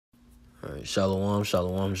Shalom,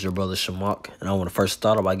 shalom, it's your brother Shamak, and I want to first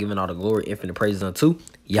start off by giving all the glory, infinite praises unto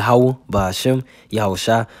Yahweh, Ba'ashem, Yahweh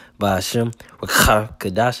Shai, Ba'ashem, Wakar,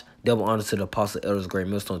 Kadash, double honor to the apostle, elders, great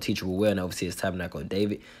millstone, teacher, who well, and overseer his tabernacle of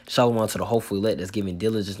David. Shalom to the hopeful elect that's giving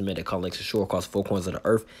diligence to make that collection sure across the four corners of the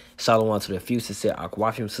earth. Shalom to the few sincere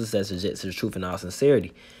Akwafim, sisters that subject to the truth and all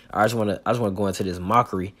sincerity. I just want to go into this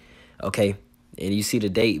mockery, okay? And you see the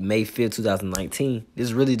date, May 5th, 2019. This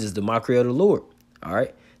is really just the mockery of the Lord, all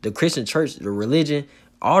right? The Christian church, the religion,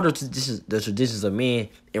 all the traditions of men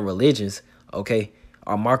and religions, okay,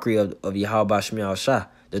 are mockery of Yahweh Shemiah Shah,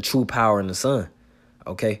 the true power in the Son,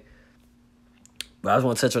 okay? But I just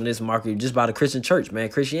want to touch on this mockery just by the Christian church, man,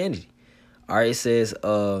 Christianity. All right, it says,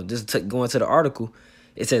 going to the article,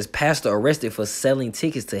 it says, pastor arrested for selling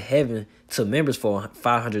tickets to heaven to members for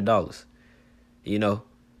 $500. You know,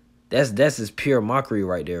 that's just pure mockery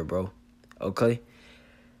right there, bro, okay?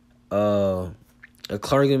 A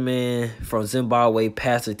clergyman from Zimbabwe,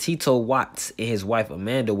 Pastor Tito Watts, and his wife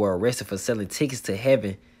Amanda were arrested for selling tickets to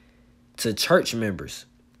heaven to church members.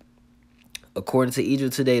 According to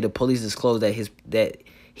Egypt Today, the police disclosed that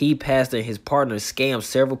he, pastor, and his partner scammed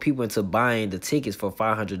several people into buying the tickets for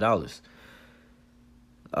 $500.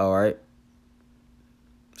 All right.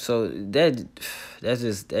 So it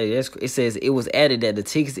says it was added that the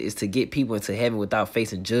tickets is to get people into heaven without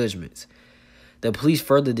facing judgments. The police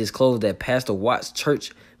further disclosed that Pastor Watts'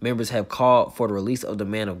 church members have called for the release of the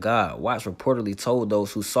man of God. Watts reportedly told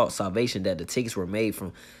those who sought salvation that the tickets were made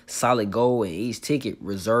from solid gold and each ticket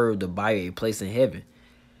reserved the buyer a place in heaven.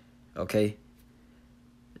 Okay?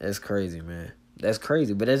 That's crazy, man. That's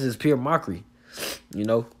crazy, but that's just pure mockery, you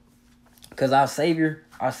know? Because our Savior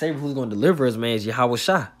who's going to deliver us, man, is Yahweh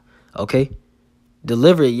Shai. Okay?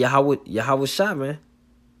 Deliver Yahweh Shai, man.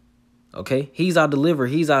 Okay, he's our deliverer,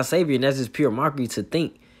 he's our savior, and that's just pure mockery to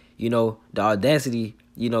think, you know, the audacity,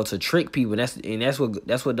 you know, to trick people. That's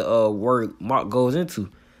what the word mock goes into.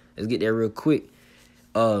 Let's get there real quick.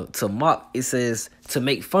 To mock, it says to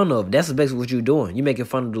make fun of. That's basically what you're doing. You're making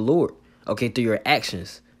fun of the Lord, okay, through your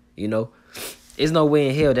actions. You know, there's no way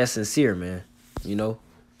in hell that's sincere, man. You know,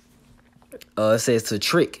 it says to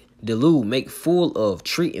trick, delude, make fool of,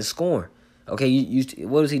 treat, and scorn. Okay,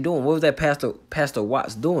 what was he doing? What was that Pastor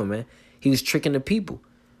Watts doing, man? He was tricking the people,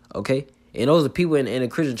 okay? And those are people in the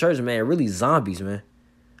Christian church, man, really zombies, man.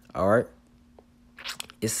 All right?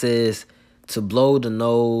 It says to blow the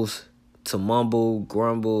nose, to mumble,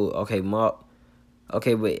 grumble, okay, mock.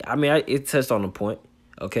 Okay, but, I mean, it touched on the point,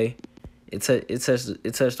 okay? It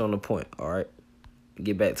touched on the point, all right?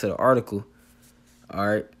 Get back to the article, all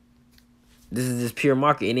right? This is just pure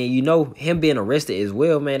mockery. And then, you know, him being arrested as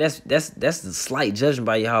well, man, that's the slight judgment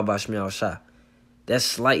by Yahweh Shemiah Shai. That's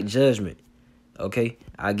slight judgment. Okay?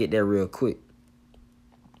 I'll get that real quick.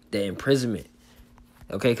 The imprisonment.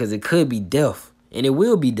 Okay? Because it could be death. And it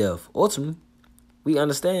will be death. Ultimately, we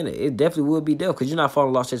understand it. It definitely will be death. Because you're not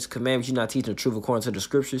following law, statutes, commandments. You're not teaching the truth according to the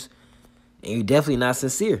scriptures. And you're definitely not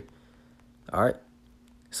sincere. All right?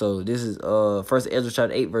 So this is 1 Ezra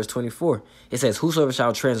chapter 8, verse 24. It says, whosoever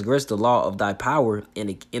shall transgress the law of thy power and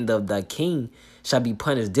the end of thy king shall be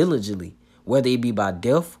punished diligently, whether it be by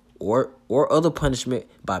death or other punishment,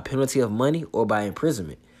 by penalty of money or by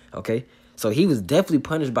imprisonment. Okay? So he was definitely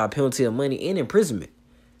punished by penalty of money and imprisonment.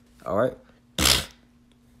 All right?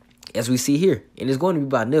 As we see here. And it's going to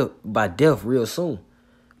be by death real soon.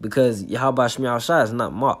 Because Yahweh Shemiah Shai is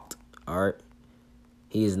not mocked. All right?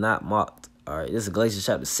 He is not mocked. All right, this is Galatians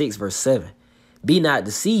chapter 6, verse 7. Be not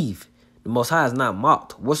deceived. The Most High is not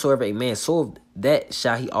mocked. Whatsoever a man soweth, that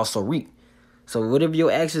shall he also reap. So whatever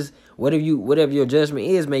your actions, whatever your judgment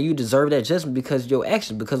is, man, you deserve that judgment because of your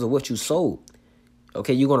actions, because of what you sowed.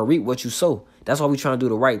 Okay, you're going to reap what you sow. That's why we're trying to do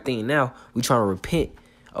the right thing now. We're trying to repent,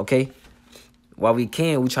 okay? While we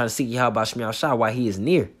can, we're trying to seek Yahweh Shemiah Shai while he is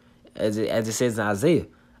near, as it says in Isaiah.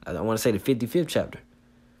 I want to say the 55th chapter,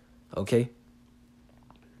 okay?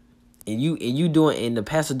 And the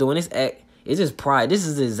pastor doing this act, it's just pride. This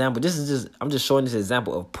is an example. I'm just showing this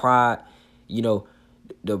example of pride, you know,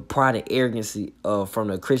 the pride and arrogancy from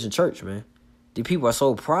the Christian church, man. The people are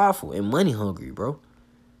so prideful and money hungry, bro.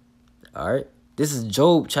 All right. This is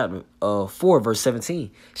Job chapter 4, verse 17.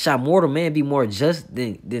 Shall mortal man be more just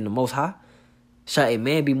than the Most High? Shall a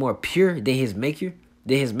man be more pure than his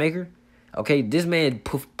maker? Okay, this man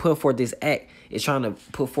put forth this act is trying to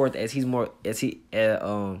put forth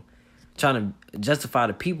trying to justify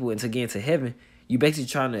the people into getting to heaven. You basically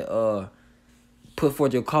trying to put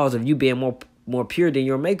forth your cause of you being more pure than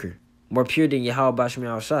your maker, more pure than Yahweh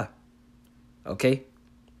Shemiah Shai. Okay,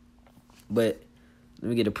 but let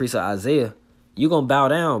me get the priest of Isaiah. You gonna bow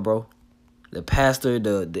down, bro. The pastor,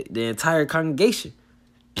 the entire congregation.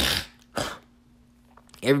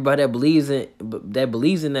 Everybody that believes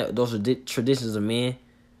in that those traditions of men,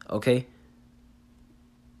 okay.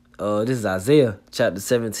 This is Isaiah chapter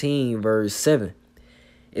 17, verse 7.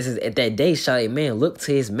 It says, "At that day shall a man look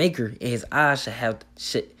to his maker, and his eyes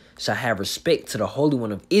shall have respect to the Holy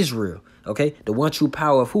One of Israel." Okay, the one true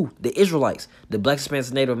power of who? The Israelites, the Black,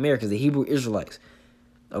 Hispanic, Native Americans, the Hebrew Israelites.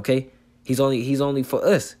 Okay, he's only for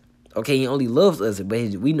us. Okay, he only loves us, but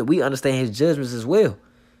we understand his judgments as well.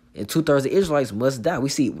 And 2/3 of Israelites must die. We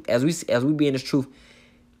see as we be in this truth,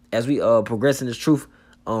 as we progress in this truth,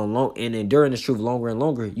 long and enduring this truth longer and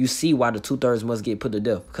longer. You see why the 2/3 must get put to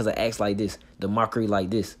death because of acts like this, the mockery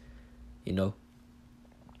like this. You know.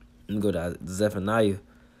 Let me go to Zephaniah.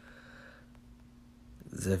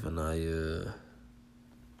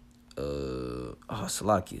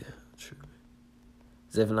 Salakia.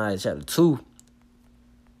 Zephaniah chapter 2,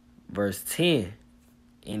 verse 10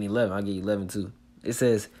 and 11. I'll give you 11 too. It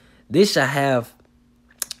says, "This shall have,"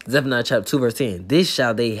 Zephaniah chapter 2, verse 10, "This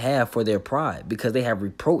shall they have for their pride, because they have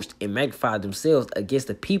reproached and magnified themselves against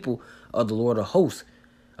the people of the Lord of hosts."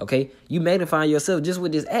 Okay? You magnify yourself just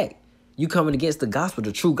with this act. You coming against the gospel,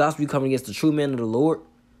 the true gospel. You coming against the true man of the Lord.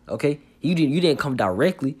 Okay? You didn't come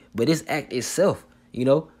directly, but this act itself, you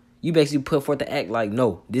know, you basically put forth the act like,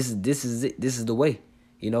 no, this is it. This is the way.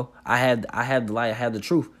 You know, I have the light, I have the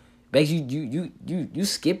truth. Basically, you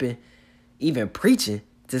skipping even preaching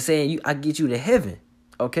to saying I get you to heaven.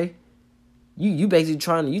 Okay? You basically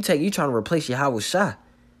trying to replace Yahweh Shah.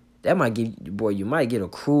 That might give you might get a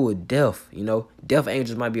cruel death, you know. Death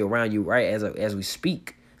angels might be around you right as we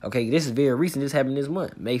speak. Okay, this is very recent. This happened this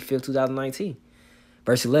month, May 5th, 2019.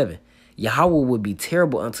 Verse 11. "Yahweh will be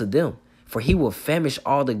terrible unto them, for he will famish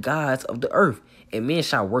all the gods of the earth, and men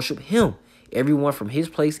shall worship him, everyone from his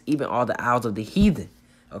place, even all the isles of the heathen."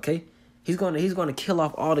 Okay? He's gonna kill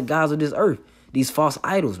off all the gods of this earth, these false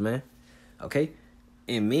idols, man. Okay?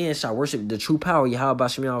 And men shall worship the true power, Yahweh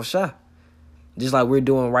Bashem Yahweh Shah. Just like we're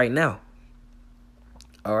doing right now.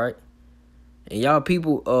 All right? And y'all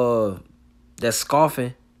people that's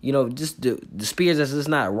scoffing, you know, just the spirits that's just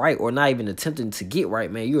not right or not even attempting to get right,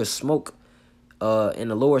 man, you're a smoke in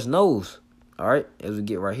the Lord's nose. All right? As we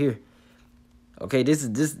get right here. Okay, that's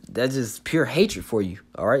just pure hatred for you.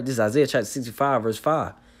 All right? This is Isaiah chapter 65, verse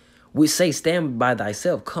 5. "Which say, stand by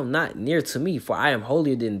thyself, come not near to me, for I am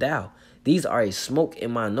holier than thou. These are a smoke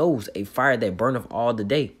in my nose, a fire that burneth all the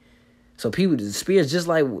day." So people, the spirits, just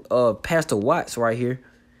like Pastor Watts right here,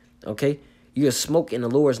 okay? You're a smoke in the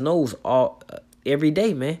Lord's nose every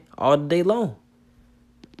day, man, all the day long.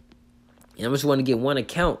 And I just want to get one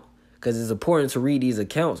account because it's important to read these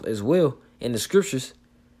accounts as well in the scriptures.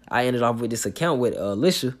 I ended off with this account with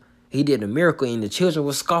Elisha. He did a miracle and the children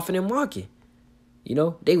were scoffing and mocking. You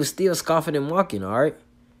know, they were still scoffing and mocking, all right?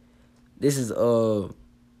 This is, let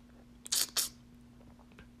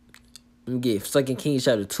me get 2 Kings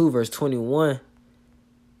chapter 2, verse 21,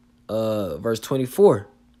 verse 24,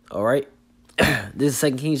 all right? This is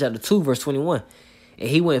 2 Kings chapter 2, verse 21. "And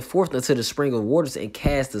he went forth unto the spring of waters and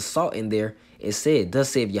cast the salt in there and said, Thus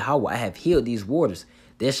saith Yahweh, I have healed these waters.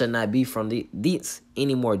 There shall not be from thence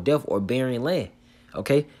any more death or barren land."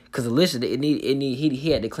 Okay? Because Elisha,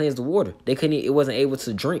 he had to cleanse the water. It wasn't able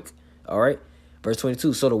to drink, all right? Verse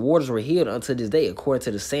 22, "So the waters were healed unto this day, according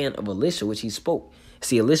to the saying of Elisha, which he spoke."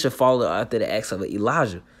 See, Elisha followed after the acts of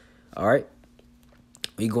Elijah. All right,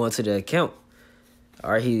 we go into the account.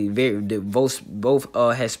 All right, both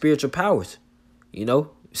had spiritual powers. You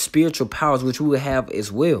know, spiritual powers which we will have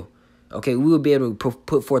as well. Okay, we will be able to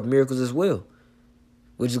put forth miracles as well,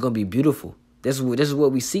 which is gonna be beautiful. This is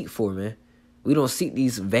what we seek for, man. We don't seek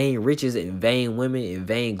these vain riches and vain women and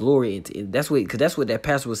vain glory, and that's what that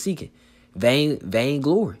pastor was seeking, vain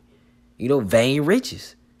glory. You know, vain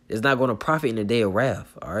riches. It's not going to profit in the day of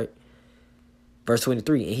wrath, all right? Verse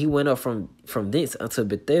 23, "And he went up from thence unto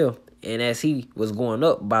Bethel, and as he was going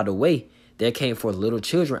up by the way, there came forth little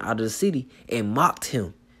children out of the city and mocked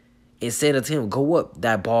him and said unto him, Go up,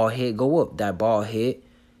 thy bald head, go up, thy bald head."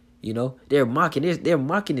 You know, they're mocking this. They're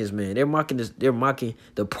mocking this man. They're mocking this. They're mocking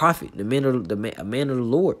the prophet, a man of the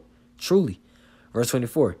Lord, truly. Verse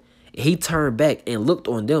 24, "He turned back and looked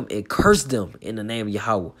on them and cursed them in the name of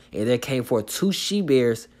Yahweh. And there came forth 2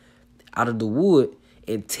 she-bears out of the wood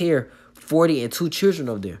and tear 40 and 2 children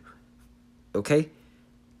of them." Okay?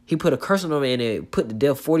 He put a curse on them and it put to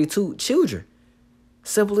death 42 children.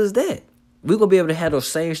 Simple as that. We're going to be able to have those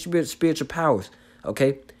same spiritual powers.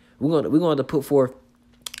 Okay? We're going to put forth,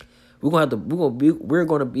 we're going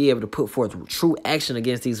to be able to put forth true action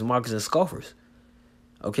against these mockers and scoffers.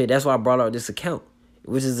 Okay? That's why I brought out this account,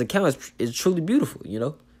 which is account is truly beautiful, you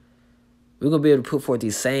know? We're going to be able to put forth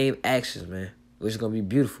these same actions, man, which is going to be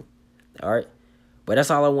beautiful. All right? But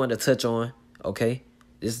that's all I wanted to touch on, okay?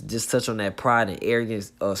 Just touch on that pride and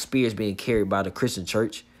arrogance spirits being carried by the Christian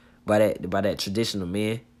church, by that traditional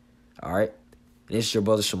man. All right. And this is your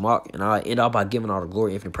brother Shamak, and I'll end off by giving all the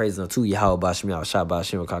glory, infinite praises unto Yahweh Bashim Shah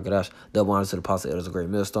Bashim Kakadash. Double honors to the apostle elders of great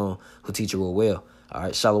millstone who teach you real well. All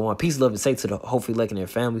right. Shalom. Peace, love, and safety to the hopefully elect and their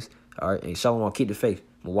families. All right. And shalom. Keep the faith.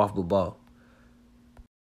 Mawaf Ball.